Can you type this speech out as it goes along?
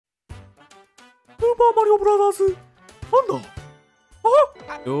ーマリオブラザーズワンダー。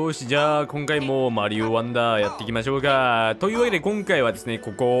よーし、じゃあ今回もマリオワンダーやっていきましょうか。というわけで今回はですね、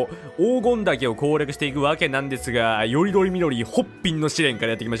ここ黄金岳を攻略していくわけなんですが、よりどりみどりホッピンの試練から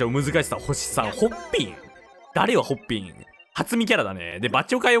やっていきましょう。難しさ星3。ホッピン誰はホッピン初見キャラだね。でバッ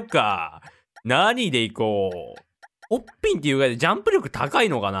ジを変えよっか。何でいこう。ホッピンっていうぐらいでジャンプ力高い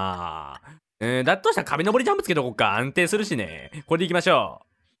のかな。だとしたら壁登りジャンプつけとこうか。安定するしね。これでいきましょう。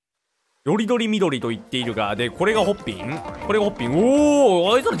よりどりみどりと言っているが、で、これがホッピン。これがホッピン。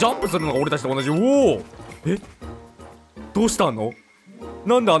おー、あいつらジャンプするのが俺たちと同じ。おー、え、どうしたの？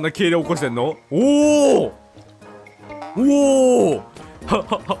なんであんな敬礼起こしてんの？おー、おー、ははは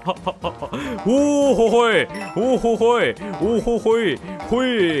はは、おーほほい、おーほほい、おーほほい、ほ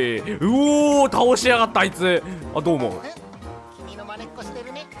い、おー、倒しやがったあいつ。あ、どうも。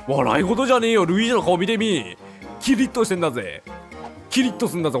笑い事じゃねえよ。ルイージの顔見てみ。キリッとしてんだぜ。キリッと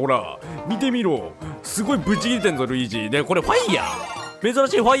すんだぞ、ほら見てみろ。すごいブチ切れてんぞルイージ。でこれファイヤー、珍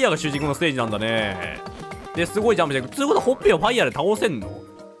しいファイヤーが主軸のステージなんだね。ですごいジャンプしてる。つうことはホッピーをファイヤーで倒せんの？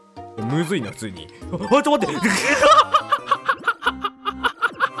むずいな普通に。あ、ちょっと待って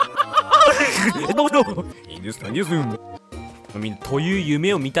どうしよう。いいです、何です。みんなという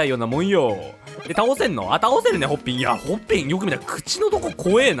夢を見たいようなもんよ。で倒せんの？あ、倒せるねホッピン。いやホッピンよく見たら口のとこ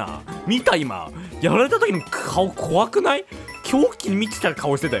怖えな。見た今やられた時の顔怖くない？狂気に満ちた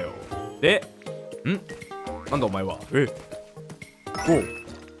顔してたよ。で、なんだお前は。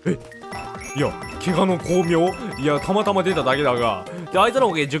いや怪我の巧妙、いやたまたま出ただけだが。であいつらの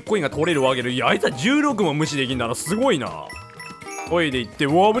おかげで10コインが取れるわけで、いやあいつら16も無視できんならすごいな。おいでいって、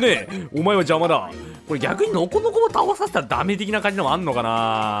うわ危ねえ、お前は邪魔だ。これ逆にノコノコも倒させたらダメ的な感じのもあんのか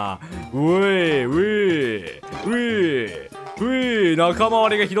な。仲間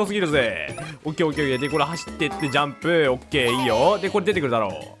割れがひどすぎるぜ。オッケーオッケーオッケー。でこれ走ってってジャンプ、オッケーいいよ。でこれ出てくるだろ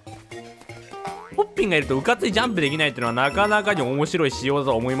う。ホッピンがいるとうかついジャンプできないっていうのはなかなかに面白い仕様だ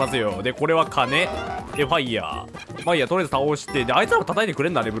と思いますよ。でこれは金でファイヤーとりあえず倒して、であいつらも叩いてくれ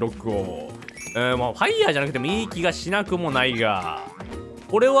んだねブロックを。まあファイヤーじゃなくてもいい気がしなくもないが、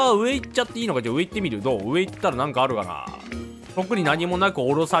これは上行っちゃっていいのか。じゃあ上行ってみる。どう？上行ったらなんかあるかな。特に何もなく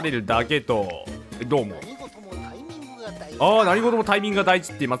降ろされるだけと。どうも。ああ、何事もタイミングが大事っ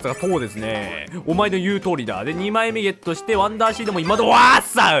て言いますが、そうですね。お前の言う通りだ。で2枚目ゲットしてワンダーシードも今のわーっ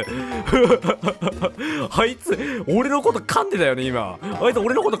さあいつ俺のこと噛んでたよね今。あいつ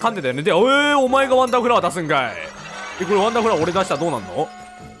俺のこと噛んでたよね。でお前がワンダーフラワー出すんかい。でこれワンダーフラワー俺出したらどうなんの？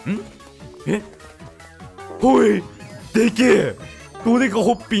ほいでけえ、どでか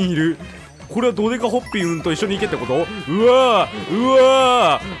ホッピンいる。これはどでかホッピンと一緒に行けってこと？うわ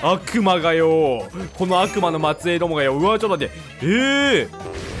ー悪魔がよ、この悪魔の末裔どもがよ。うわーちょっと待って、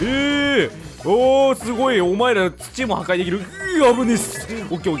おーすごい、お前ら土も破壊できる。危ねっす。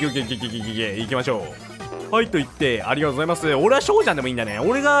オッケーオッケーオッケーオッケーオッケーオッケー、行きましょう。はいと言ってありがとうございます。俺はショウジャンでもいいんだね。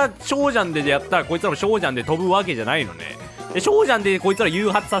俺がショウジャンでやったらこいつらもショウジャンで飛ぶわけじゃないのね。でショウジャンでこいつら誘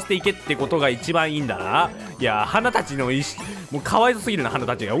発させていけってことが一番いいんだな。いや花たちの意思もうかわいそすぎるな。花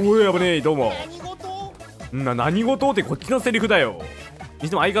たちが。おいやばねえ、どうも。何事ってこっちのセリフだよ。にし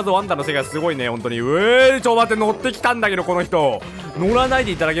ても相変わらずワンダーの世界すごいね本当に。ちょっと待って、乗ってきたんだけどこの人乗らない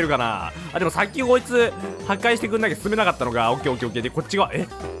でいただけるかな。あでもさっきこいつ破壊してくんなきゃ進めなかったのが。オッケーオッケーオッケー。でこっちが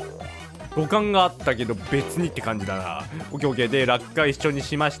土管があったけど別にって感じだな。オッケーオッケー。で落下一緒に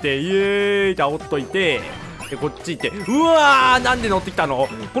しまして、イエーイって煽っといて、でこっち行って、うわーなんで乗ってきたの。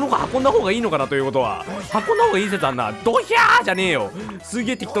この子運んだ方がいいのかな。ということは運んだ方がいい説あんな。ドヒャーじゃねえよ。す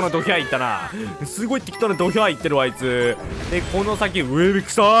げえ適当なドヒャーいったな。すごい適当なドヒャーいってるわあいつ。でこの先びっく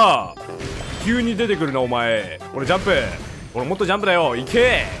さー急に出てくるなお前。俺ジャンプ、俺もっとジャンプだよ。行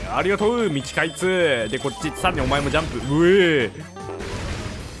けありがとう道開通。でこっちさらにお前もジャンプ。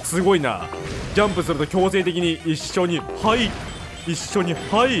すごいな。ジャンプすると強制的に一緒にい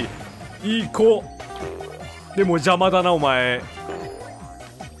い子。でも邪魔だなお前。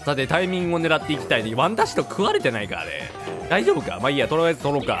さてタイミングを狙っていきたいね。ワンダッシュと食われてないかあれ。大丈夫か。まあいいや、とりあえず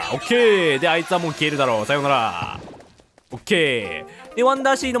取ろうか。オッケー。であいつはもう消えるだろう。さようなら。オッケー。でワン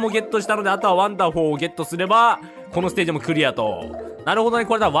ダーシードもゲットしたので、あとはワンダー4をゲットすればこのステージもクリアと。なるほどね。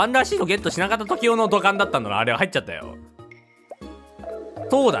これだワンダーシードゲットしなかった時用の土管だったんだな。あれは入っちゃったよ。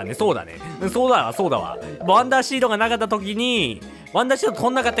そうだわ。ワンダーシードがなかった時にワンダーシード飛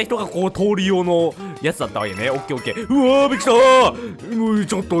んなかった人がこう通る用のやつだったわけね。オッケーオッケー。うわーびっくりしたー。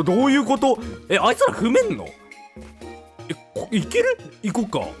ちょっとどういうこと。あいつら踏めんの？いける？行こっ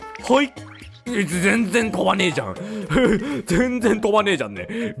か。はい。全然飛ばねえじゃん全然飛ばねえじゃん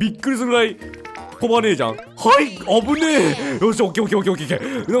ね。びっくりするぐらい飛ばねえじゃん。はい危ねえ。よしオッケーオッケーオッケーオッケ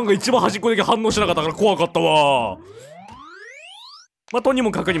ー。なんか一番端っこだけ反応しなかったから怖かったわ。まあ、とに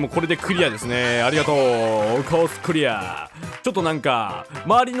もかくにもこれでクリアですね。ありがとう。コースクリア。ちょっとなんか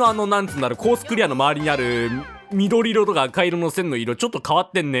周りのなんつうんだろう、コースクリアの周りにある緑色とか赤色の線の色ちょっと変わ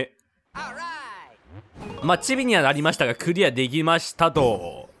ってんね。まあチビにはなりましたがクリアできました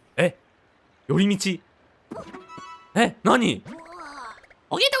と。寄り道。何？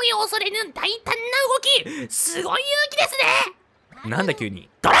おげとげ恐れぬ大胆な動き、すごい勇気ですね。なんだ急に。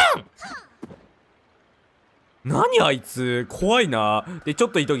ドラン。何あいつ怖いな。でちょ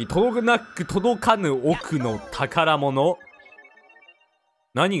っといい時届かぬ奥の宝物。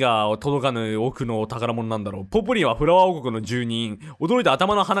何が届かぬ奥の宝物なんだろう。ポポリンはフラワー王国の住人。驚いて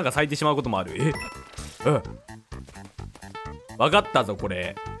頭の花が咲いてしまうこともある。分かったぞこ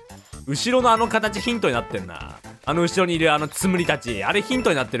れ。後ろの形ヒントになってんな。後ろにいるつむりたち、あれヒン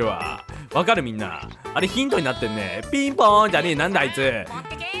トになってるわ。わかるみんな。あれヒントになってんね。ピンポーンじゃねえ。なんだあいつ。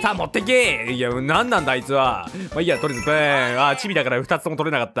さあ持ってけ。いやなんなんだあいつは。まあいいや、とりあえずブーン。チビだから2つとも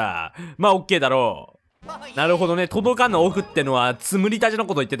取れなかった。まあオッケーだろう。なるほどね。届かぬ奥ってのはつむりたちの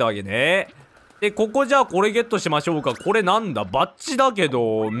こと言ってたわけね。でここじゃあこれゲットしましょうか。これなんだバッジだけ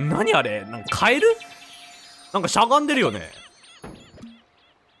ど、何あれ。なんかカエル。なんかしゃがんでるよね。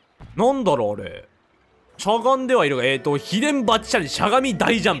なんだろうあれ。しゃがんではいるが、秘伝バッチシャリしゃがみ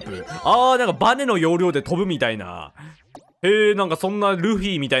大ジャンプ。なんかバネの要領で飛ぶみたいな。なんかそんなルフ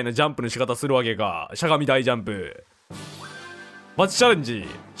ィみたいなジャンプの仕方するわけか。しゃがみ大ジャンプ。バッチチャレンジ。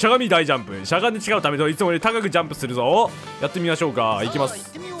しゃがみ大ジャンプ。しゃがんで違うためといつもより高くジャンプするぞ。やってみましょうか。いきま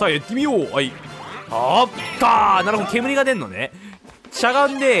す。さあやってみよう。はい。あったー。なるほど、煙が出んのね。しゃが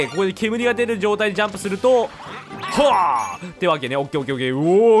んでここで煙が出る状態でジャンプするとはあってわけね。オッケーオッケーオッケー。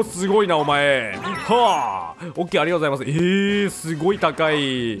おおすごいなお前。はあオッケーありがとうございます。すごい高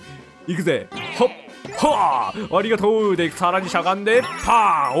い。いくぜ。はっはあありがとう。でさらにしゃがんで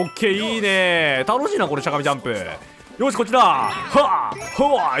パーン。オッケーいいね。楽しいなこれしゃがみジャンプ。よしこっちだ。はあ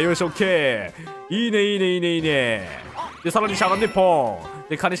はあよしオッケー。いいねいいねいいねいいね。でさらにしゃがんでポーン。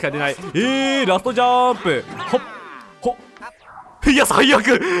で金しか出ない。ラストジャンプ。ほっほっ。いや最悪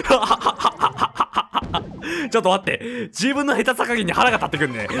ちょっと待って、自分の下手さ加減に腹が立ってく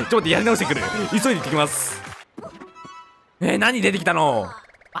るね。ちょっと待って、やり直してくる。急いで行ってきます。何出てきたの。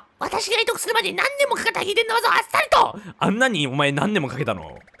私が得得するまで何年もかかった秘伝の技をあっさりと。あんなにお前何年もかけた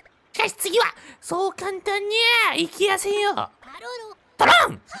の。しかし次はそう簡単にはいきやせんよ。ドラ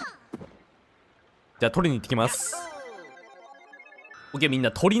ン。じゃあ取りに行ってきます。オッケーみん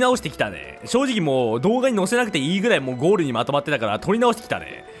な取り直してきたね。正直もう動画に載せなくていいぐらいもうゴールにまとまってたから取り直してきた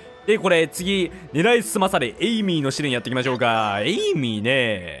ね。でこれ次狙い進まされエイミーの試練やっていきましょうか。エイミー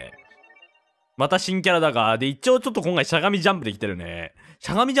ね、また新キャラだが。で一応ちょっと今回しゃがみジャンプできてるね。し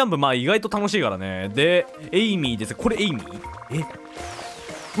ゃがみジャンプまあ意外と楽しいからね。でエイミーです。これエイミー。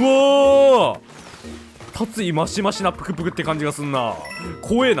うわー立つマシマシなプクプクって感じがすんな。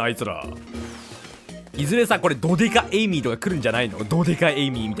怖えなあいつら。いずれさこれドデカエイミーとか来るんじゃないの。ドデカエイ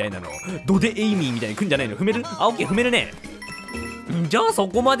ミーみたいなの、ドデエイミーみたいに来るんじゃないの。踏める。オッケー踏めるね。じゃあそ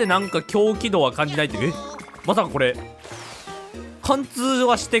こまでなんか狂気度は感じないって。まさかこれ貫通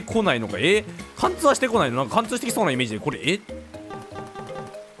はしてこないのか。貫通はしてこないの。なんか貫通してきそうなイメージで。これ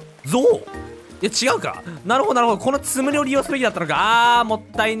象。いや違うか。なるほどなるほど。このつむりを利用すべきだったのか。もっ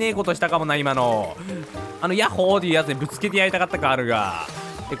たいねえことしたかもな今の。ヤッホーっていうやつにぶつけてやりたかったかあるが。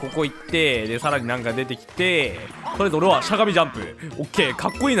でここ行ってでさらになんか出てきて、とりあえず俺はしゃがみジャンプ。オッケーか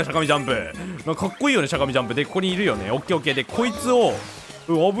っこいいなしゃがみジャンプ。なんかかっこいいよねしゃがみジャンプ。でここにいるよね。オッケーオッケー。でこいつを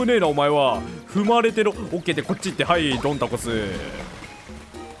危ねえなお前は。踏まれてる。オッケーでこっち行ってはいドンタコス。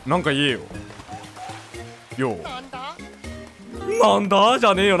なんか言えよ。なんだじ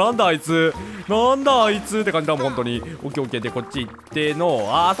ゃねえよ。なんだあいつ。なんだあいつって感じだもん本当に。オッケーオッケー。でこっち行っての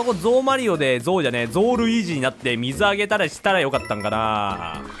あそこゾウマリオでゾウじゃねえゾウルイージーになって水あげたらしたらよかったんか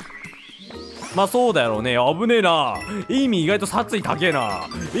な。まあそうだよね。危ねえな。エイミー意外と殺意高えな。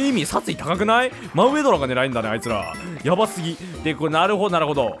エイミー殺意高くない。真上ドラが狙いんだねあいつら。やばすぎ。でこれなるほどなる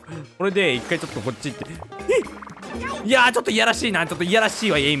ほど。これで一回ちょっとこっち行っていやーちょっといやらしいな。ちょっといやらし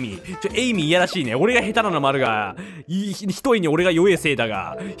いわエイミー。エイミーいやらしいね。俺が下手なのもあるが一重に俺が弱えせいだ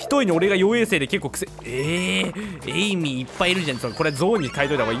が一重に俺が弱えせいで結構エイミーいっぱいいるじゃん。これゾウに変え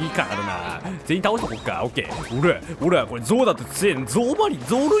といた方がいいかあるな。全員倒しとこっか。オッケー。俺はこれゾウだって強え。ゾウルイ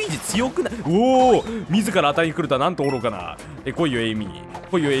ージ強くない。おお自ら当たりに来るとはなんと愚かな。来いよエイミー。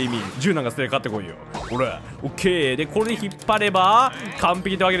来いよエイミー。銃なんか捨てて勝ってこいよ。オッケー。でこれで引っ張れば完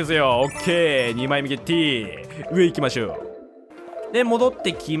璧ってわけですよ。オッケー2枚目ゲッティー。上行きましょう。で戻っ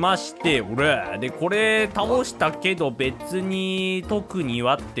てきましてでこれ倒したけど別に特に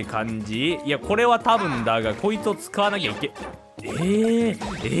はって感じ。いやこれは多分だがこいつを使わなきゃいけ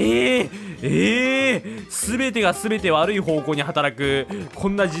全てが全て悪い方向に働くこ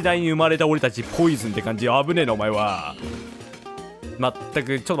んな時代に生まれた俺たちポイズンって感じ。危ねえなお前は。まった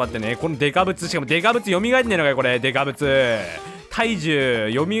くちょっと待ってね。このデカブツ、しかもデカブツ蘇んねえのかよこれ。デカブツ体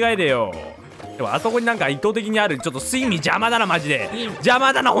重蘇れよ。でもあそこになんか意図的にあるちょっとスイミー邪魔だなマジで。邪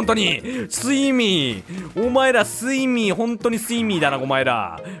魔だな本当に。スイミーお前らスイミー本当にスイミーだなお前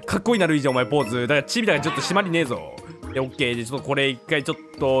ら。かっこいいなルイージお前ポーズだからチビだからちょっと締まりねえぞ。でオッケーでちょっとこれ一回ちょっ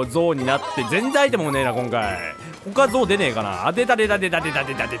とゾウになって全然アイテムもねえな今回。他ゾウ出ねえかなあ。出たー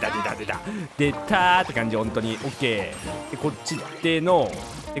って感じ本当に。オッケーでこっちっての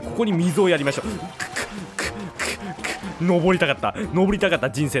でここに水をやりましょう。登りたかった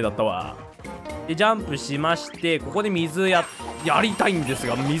人生だったわ。でジャンプしましてここで水やりたいんです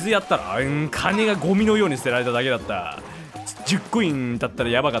が、水やったら金がゴミのように捨てられただけだった。10コインだったら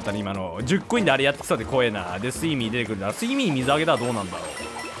やばかったね今の。10コインであれやってきそうで怖えな。でスイミー出てくるな。スイミー水あげたらどうなんだろ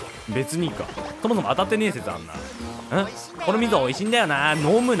う。別にいいか。そもそも当たってねえ説あんな。この水は美味しいんだよな。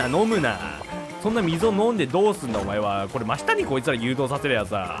飲むな。そんな水を飲んでどうすんだお前は。これ真下にこいつら誘導させるや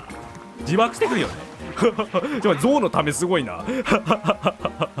さ自爆してくるよね。ゾウのためすごいな。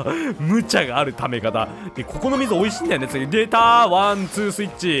無茶があるため方で、ここの水美味しいんだよね。次出たワンツースイ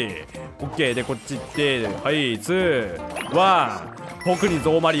ッチ。オッケーでこっち行ってはいツーワン。特に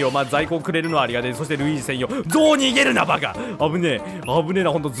ゾウマリオ在庫をくれるのはありがてえ。そしてルイージ専用ゾウ逃げるなバカ。危ねえ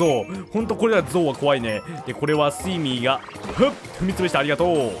なほんとゾウ。ほんとこれはゾウは怖いね。でこれはスイミーが踏みつぶしてありがとう。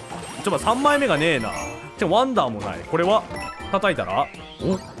ちょっと3枚目がねえな。ワンダーもない。これは叩いたら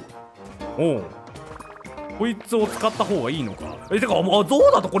おうこいつを使った方がいいのか。てかゾ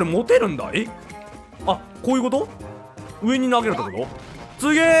ウだとこれ持てるんだ。こういうこと。上に投げるってこと。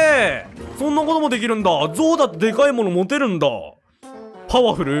すげえそんなこともできるんだ。ゾウだとでかいもの持てるんだ。パ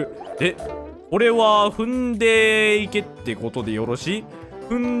ワフル。これは踏んでいけってことでよろしい。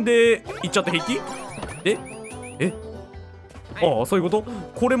踏んでいっちゃって平気。そういうこと。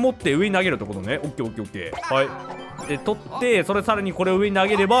これ持って上に投げるってことね。オッケーはい。で取ってそれさらにこれを上に投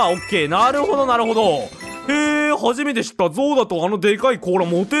げればオッケー。なるほどへえ初めて知った。ゾウだとでかい甲羅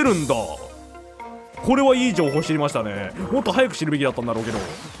持てるんだ。これはいい情報知りましたね。もっと早く知るべきだったんだろうけど。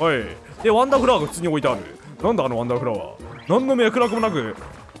はいでワンダーフラワーが普通に置いてある。なんだワンダーフラワー。何の脈絡もなく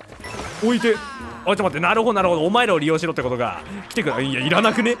置いて。ちょっと待って。なるほどお前らを利用しろってことが来てくる。いやいら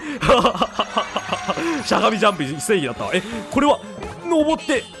なくね。しゃがみジャンプ正義だったわ。これは登っ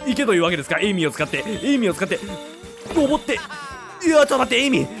ていけというわけですか。エイミーを使って登って。いやちょっと待って。エイ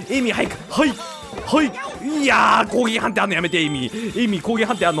ミー早く。はいいや攻撃判定あんのやめて。エイミー攻撃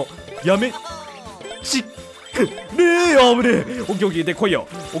判定あんのやめちっくねえ。危ねえ。オッケーで来いよ。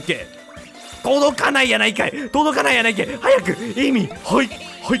オッケー届かないやないかい。早くエイミー。はい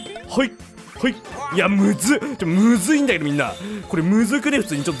いやむずいんだけどみんな。これむずくね。普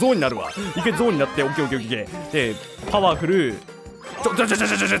通にちょっとゾウになるわ。一回ゾウになってオッケーでパワフル。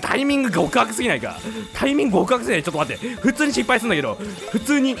タイミング極悪すぎないか。ちょっと待って。普通に失敗するんだけど普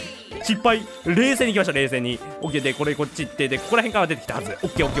通に失敗。冷静にいきました。オッケーでこれこっち行ってでここら辺から出てきたはず。オッ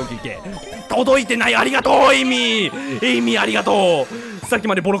ケー届いてない。ありがとうエイミーありがとう。さっき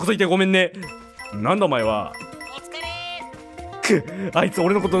までボロクソ言ってごめんね。なんだお前は。あいつ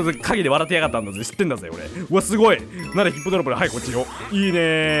俺のこと影で笑ってやがったんだぜ。知ってんだぜ俺。うわすごい。ならヒップドロップではいこっちよ。いい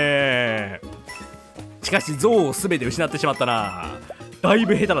ね。しかしゾウを全て失ってしまったな。だい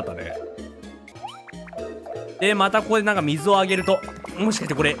ぶ下手だったね。でまたここでなんか水をあげるともしかし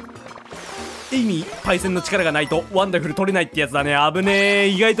てこれエイミーパイセンの力がないとワンダフル取れないってやつだね。危ねえ。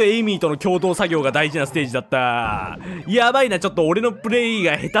意外とエイミーとの共同作業が大事なステージだった。やばいな。ちょっと俺のプレイ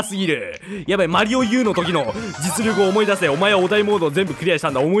が下手すぎる。やばい。マリオ U の時の実力を思い出せ。お前はお題モードを全部クリアした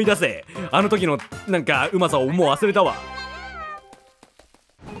んだ。思い出せ。あの時のなんかうまさをもう忘れたわ。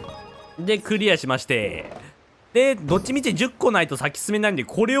でクリアしまして、でどっちみち10個ないと先進めないんで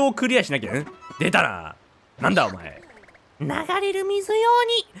これをクリアしなきゃ。出たな。なんだお前。流れる水よ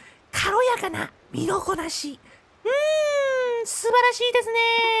うに軽やかな身のこなし。素晴らしいです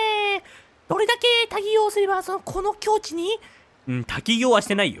ね。どれだけ滝行をすればこの境地に。滝行はし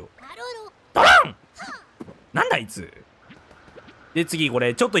てないよ。ドロンなんだあいつ。で次こ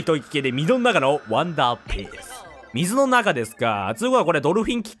れちょっと一息系で水の中のワンダーペース。水の中ですか。つうかこれドルフ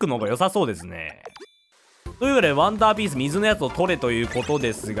ィンキックの方が良さそうですね。というわけでワンダーピース水のやつを取れということ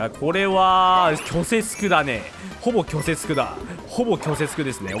ですが、これは巨セスクだね。ほぼ巨セスク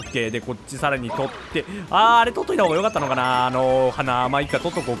ですね。オッケーでこっちさらに取って、あれ取っといた方が良かったのかな。花まあいいか取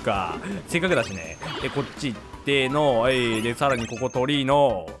っとこうか。せっかくだしね。でこっち行ってのでさらにここ鳥居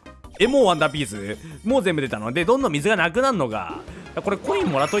のもうワンダーピースもう全部出たのでどんどん水がなくなるのが。これコイン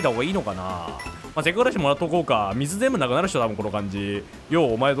もらっといた方がいいのかな。せっかくだしもらっとこうか。水全部なくなる人多分この感じ。よ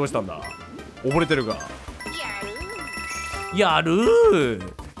うお前どうしたんだ。溺れてるが。やる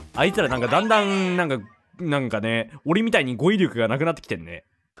ー。あいつらなんかだんだんなんかね、俺みたいに語彙力がなくなってきてんね。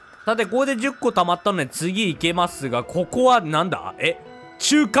さてここで10個溜まったので次行けますが、ここはなんだ、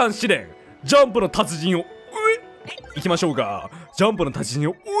中間試練ジャンプの達人を行きましょうか。ジャンプの達人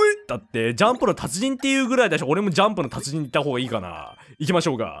をだってジャンプの達人っていうぐらいだし、俺もジャンプの達人に行った方がいいかな。行きまし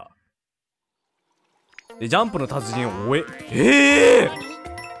ょうか。でジャンプの達人を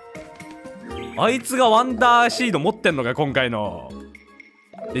あいつがワンダーシード持ってんのか今回の。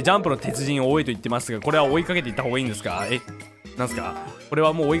でジャンプの鉄人を追えと言ってますが、これは追いかけていった方がいいんですか。なんすかこれ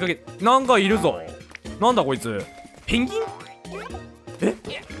は。もう追いかけ、なんかいるぞ。なんだこいつ、ペンギン。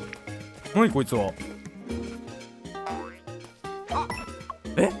何こいつは。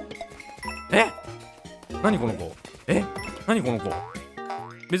何この子。何この子。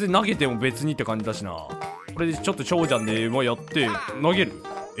別に投げても別にって感じだしな。これでちょっと翔ちゃんでやって投げる。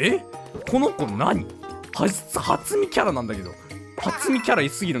この子何、初見キャラなんだけど、初見キャラい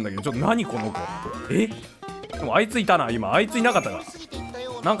すぎるんだけど、ちょっと何この子。でもあいついたな今。あいついなかったか。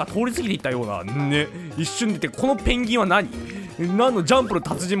なんか通り過ぎていったようなね、一瞬で。このペンギンは何のジャンプの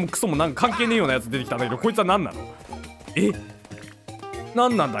達人もクソもなんか関係ねえようなやつ出てきたんだけど、こいつは何なの。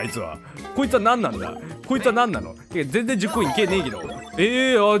何なんだあいつは。こいつは何なんだ。こいつは何なの。全然10コインいけねえけど。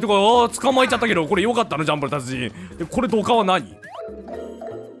てか捕まえちゃったけど、これよかったのジャンプの達人。これドカは何。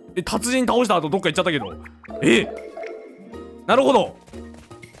達人倒した後どっか行っちゃったけど。なるほど。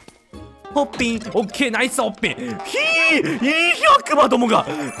ホッピン、オッケー、ナイスホッピン。いい悪魔どもが、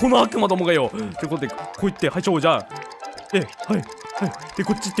この悪魔どもがよ。ってことでこう言って、はい、そうじゃん。で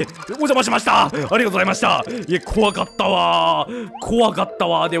こっち行ってお邪魔しました。ありがとうございました。怖かったわ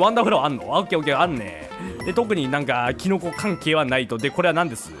ー。でワンダーフラワーあんの。オッケーあんね。で特になんかキノコ関係はないと。でこれは何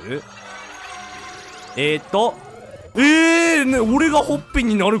です。俺がホッピン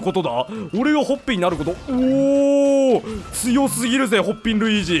になることだ。強すぎるぜホッピン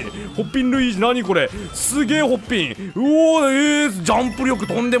ルイージ。何これ、すげえホッピン。ジャンプ力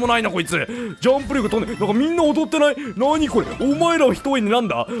とんでもないなこいつ。なんかみんな踊ってない。何これ。お前ら一人なん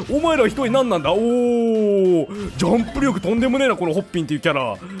だ。何なんだ。ジャンプ力とんでもねえなこのホッピンっていうキャ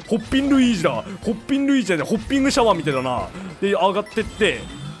ラ。ホッピンルイージだ。ホッピングシャワーみたいだな。で上がってって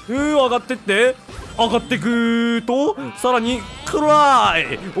上がってくと、さらにクラ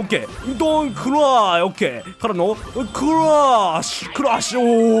イ、オッケー、ドンクライ、オッケーからのクラッシ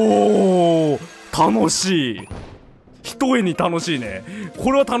ュ。楽しい。一重に楽しいね。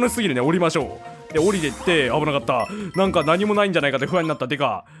これは楽しすぎるね。降りましょう。で降りてって危なかった。なんか何もないんじゃないかって不安になった。て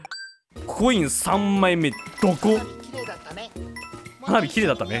かコイン3枚目どこ。花火綺麗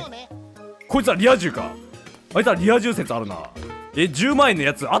だったね。こいつはリア充か。あいつはリア充説あるな。10万円の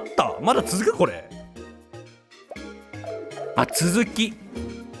やつあった。まだ続くこれ。続き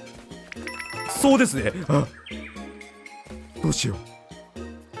そうですね。どうしよう。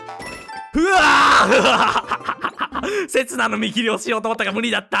刹那の見切りをしようと思ったが無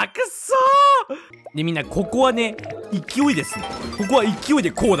理だった。くっそー。でみんなここはね勢いですね。ここは勢いで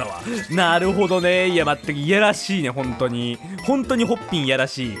こうだわ。なるほどね。いや待って、いやらしいね。本当にホッピンいやら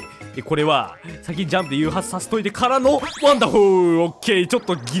しい。でこれは先にジャンプで誘発させといてからのワンダフル。オッケー。ちょっ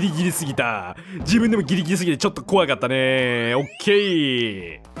とギリギリすぎた。自分でもギリギリすぎてちょっと怖かったね。オッ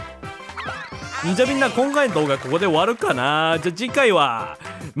ケー。じゃあみんな今回の動画ここで終わるかな。じゃあ次回は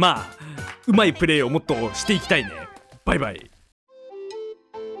うまいプレイをもっとしていきたいね。バイバイ。